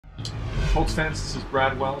Colts fans, this is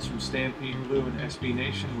Brad Wells from Stampede Blue and SB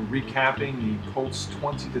Nation. We're recapping the Colts'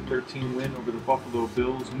 20-13 win over the Buffalo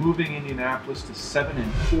Bills, moving Indianapolis to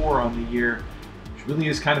 7-4 on the year, which really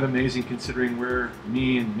is kind of amazing considering where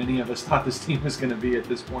me and many of us thought this team was going to be at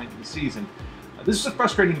this point in the season. This is a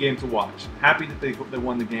frustrating game to watch. I'm happy that they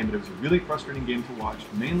won the game, but it was a really frustrating game to watch,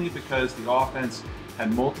 mainly because the offense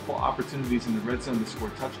had multiple opportunities in the red zone to score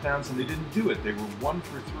touchdowns, and they didn't do it. They were 1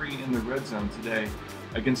 for 3 in the red zone today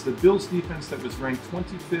against the Bills defense that was ranked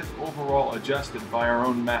 25th overall adjusted by our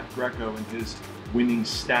own Matt Greco in his winning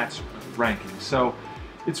stats ranking. So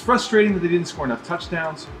it's frustrating that they didn't score enough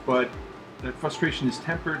touchdowns, but that frustration is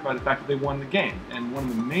tempered by the fact that they won the game. And one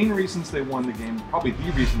of the main reasons they won the game, probably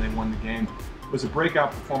the reason they won the game, was a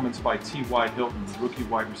breakout performance by T.Y. Yilton, the rookie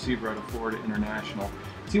wide receiver out of Florida International.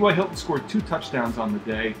 T.Y. Yilton scored 2 touchdowns on the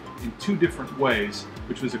day in 2 different ways,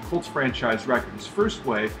 which was a Colts franchise record. His first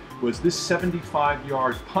way was this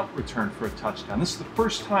 75-yard punt return for a touchdown. This is the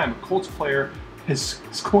first time a Colts player has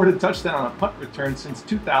scored a touchdown on a punt return since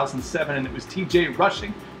 2007, and it was T.J.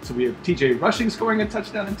 Rushing. So we have T.J. Rushing scoring a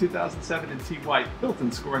touchdown in 2007 and T.Y.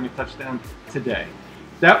 Yilton scoring a touchdown today.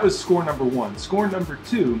 That was score number 1. Score number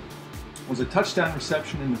 2 was a touchdown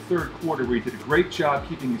reception in the 3rd quarter where he did a great job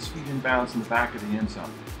keeping his feet in bounds in the back of the end zone.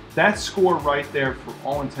 That score right there, for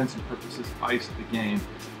all intents and purposes, iced the game.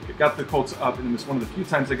 It got the Colts up, and it was one of the few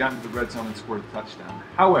times they got into the red zone and scored a touchdown.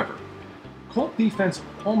 However, Colt defense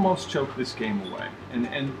almost choked this game away,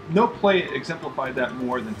 and no play exemplified that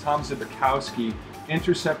more than Tom Zbikowski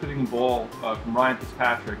intercepting the ball from Ryan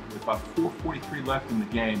Fitzpatrick with about 4:43 left in the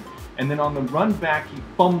game, and then on the run back he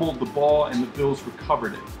fumbled the ball and the Bills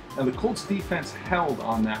recovered it. Now the Colts defense held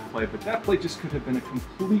on that play, but that play just could have been a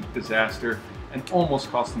complete disaster and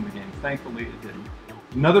almost cost them the game. Thankfully it didn't.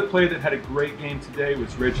 Another player that had a great game today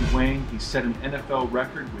was Reggie Wayne. He set an NFL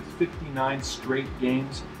record with 59 straight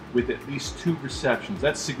games with at least 2 receptions.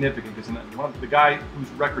 That's significant because the guy whose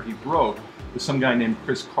record he broke was some guy named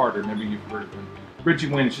Chris Carter. Maybe you've heard of him. Reggie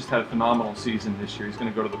Wayne has just had a phenomenal season this year. He's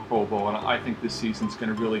going to go to the Pro Bowl, and I think this season's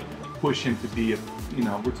going to really push him to be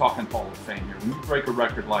we're talking Hall of Fame here. When you break a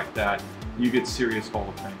record like that, you get serious Hall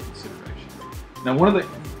of Fame consideration. Now, one of the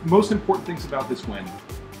most important things about this win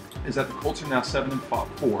is that the Colts are now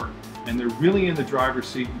 7-4, and they're really in the driver's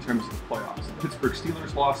seat in terms of the playoffs. The Pittsburgh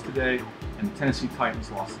Steelers lost today, and the Tennessee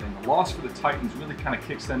Titans lost today. And the loss for the Titans really kind of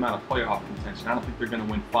kicks them out of playoff contention. I don't think they're going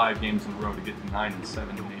to win 5 games in a row to get to 9-7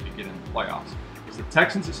 and maybe get into the playoffs. The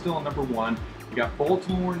Texans are still at number 1. You got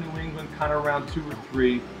Baltimore and New England kind of around 2 or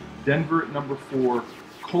 3. Denver at number 4.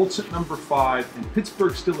 Colts at number 5. And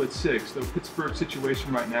Pittsburgh still at 6. Though Pittsburgh's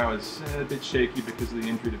situation right now is a bit shaky because of the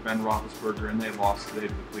injury to Ben Roethlisberger, and they lost today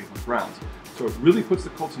to the Cleveland Browns. So it really puts the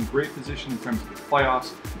Colts in great position in terms of the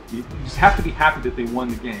playoffs. You just have to be happy that they won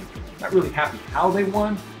the game. Not really happy how they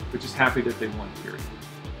won, but just happy that they won, period.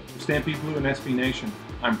 For Stampede Blue and SB Nation,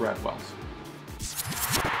 I'm Brad Wells.